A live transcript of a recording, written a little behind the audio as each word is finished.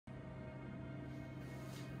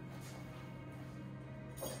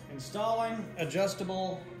Installing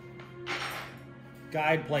adjustable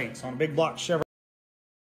guide plates on a big Block Chevy.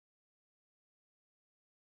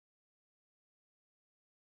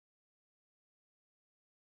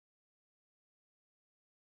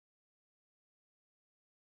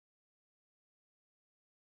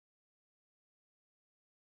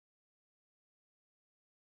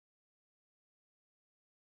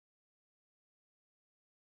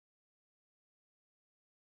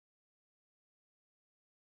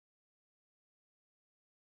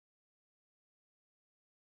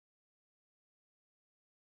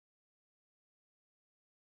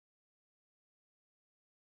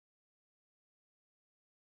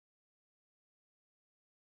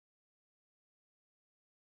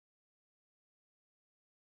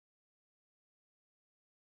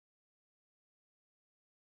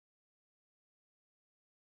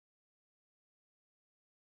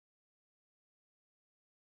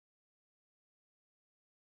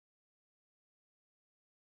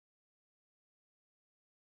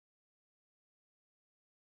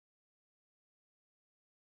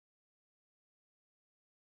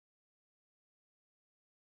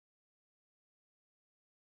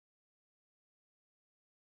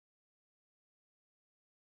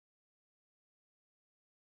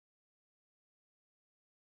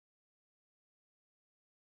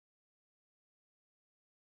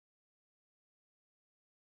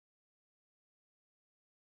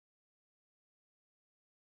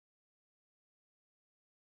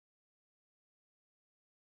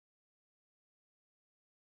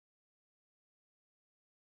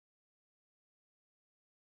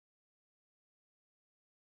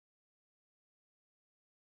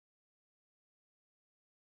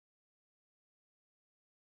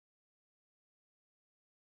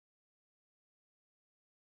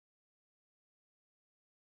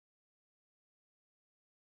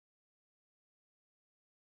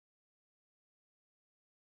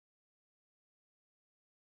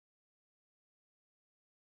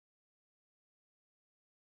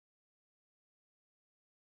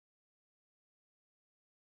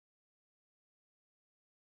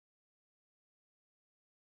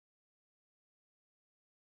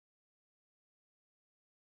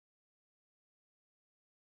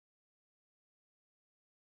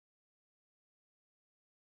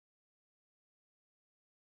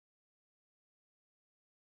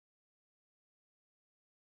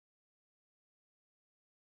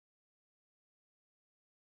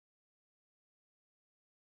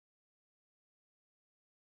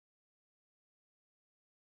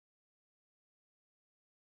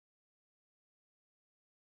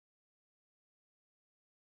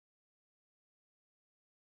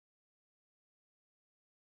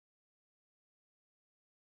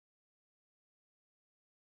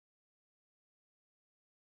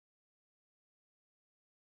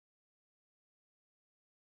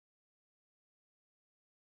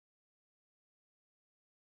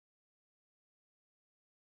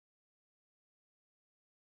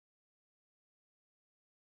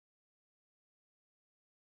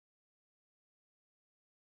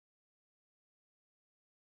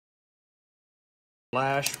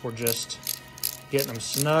 Lash, we're just getting them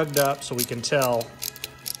snugged up so we can tell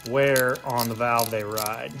where on the valve they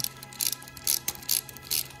ride.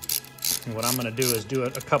 And what I'm going to do is do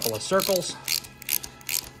it a couple of circles.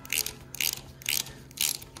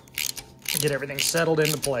 Get everything settled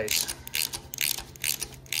into place.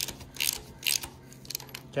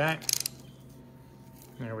 Okay.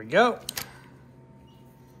 There we go.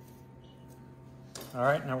 All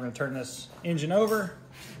right, now we're going to turn this engine over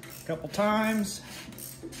a couple times.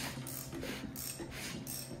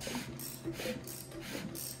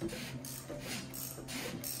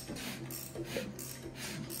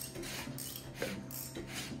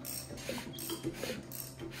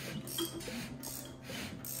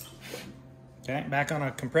 Okay, back on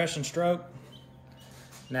a compression stroke.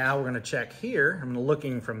 Now we're going to check here. I'm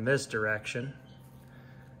looking from this direction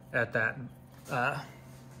at that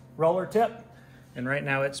roller tip, and right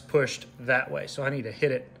now it's pushed that way, so I need to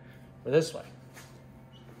hit it for this way.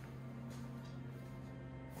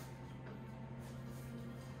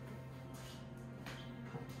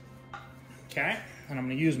 Okay, and I'm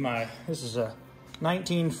going to use this is a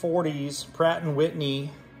 1940s Pratt &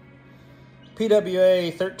 Whitney PWA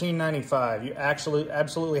 1395. You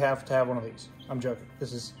absolutely have to have one of these. I'm joking.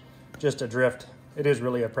 This is just a drift. It is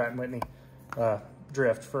really a Pratt & Whitney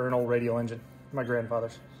drift for an old radial engine. My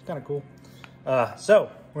grandfather's. It's kind of cool.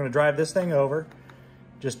 So we're going to drive this thing over.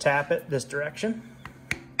 Just tap it this direction.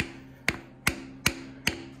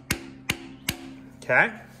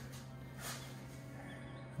 Okay.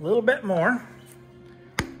 A little bit more.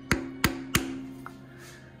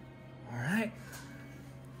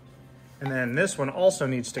 And then this one also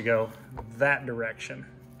needs to go that direction,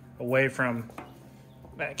 away from,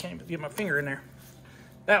 I can't even get my finger in there.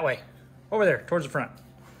 That way, over there, towards the front.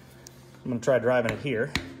 I'm gonna try driving it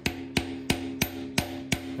here.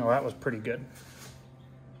 No, that was pretty good.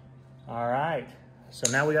 All right,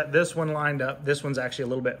 so now we got this one lined up. This one's actually a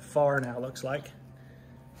little bit far now, looks like.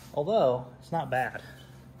 Although, it's not bad.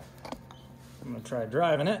 I'm gonna try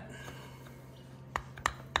driving it.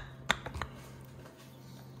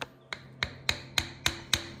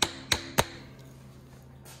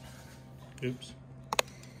 Oops.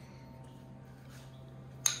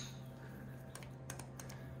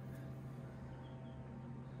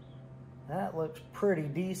 That looks pretty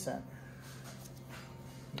decent.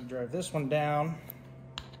 Drive this one down.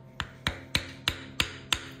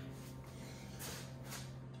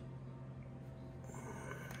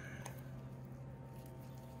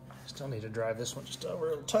 Still need to drive this one just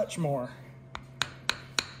over a touch more.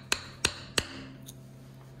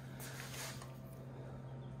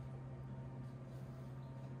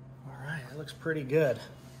 All right, that looks pretty good.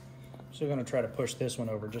 So we're gonna try to push this one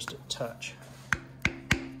over just a touch.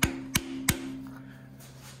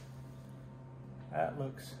 That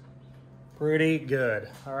looks pretty good.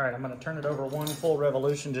 All right, I'm gonna turn it over one full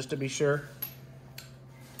revolution just to be sure.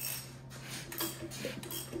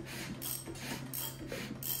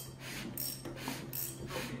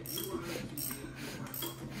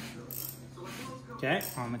 Okay,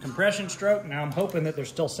 on the compression stroke, now I'm hoping that they're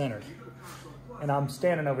still centered. And I'm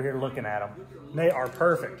standing over here looking at them. They are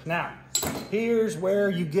perfect. Now, here's where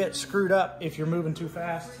you get screwed up if you're moving too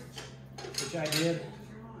fast, which I did.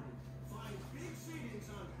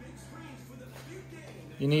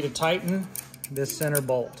 You need to tighten this center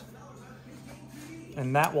bolt.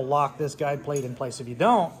 And that will lock this guide plate in place. If you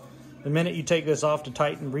don't, the minute you take this off to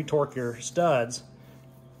tighten, retorque your studs,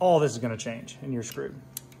 all this is gonna change and you're screwed.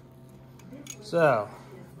 So,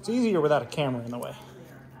 it's easier without a camera in the way.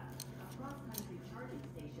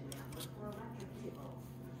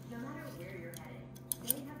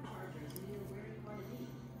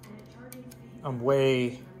 I'm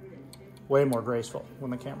way more graceful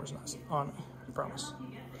when the camera's not on me, I promise.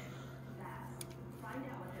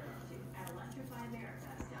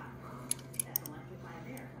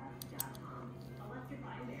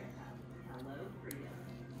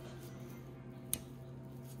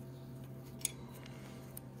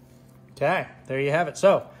 Okay, there you have it.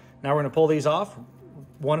 So now we're gonna pull these off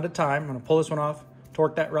one at a time. I'm gonna pull this one off,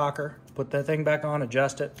 torque that rocker, put that thing back on,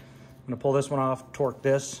 adjust it. I'm gonna pull this one off, torque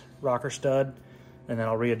this rocker stud, and then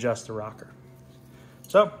I'll readjust the rocker.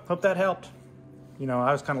 So, hope that helped. You know,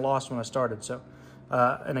 I was kind of lost when I started. So,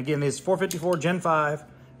 and again, this 454 Gen 5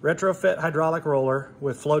 retrofit hydraulic roller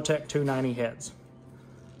with flotek 290 heads.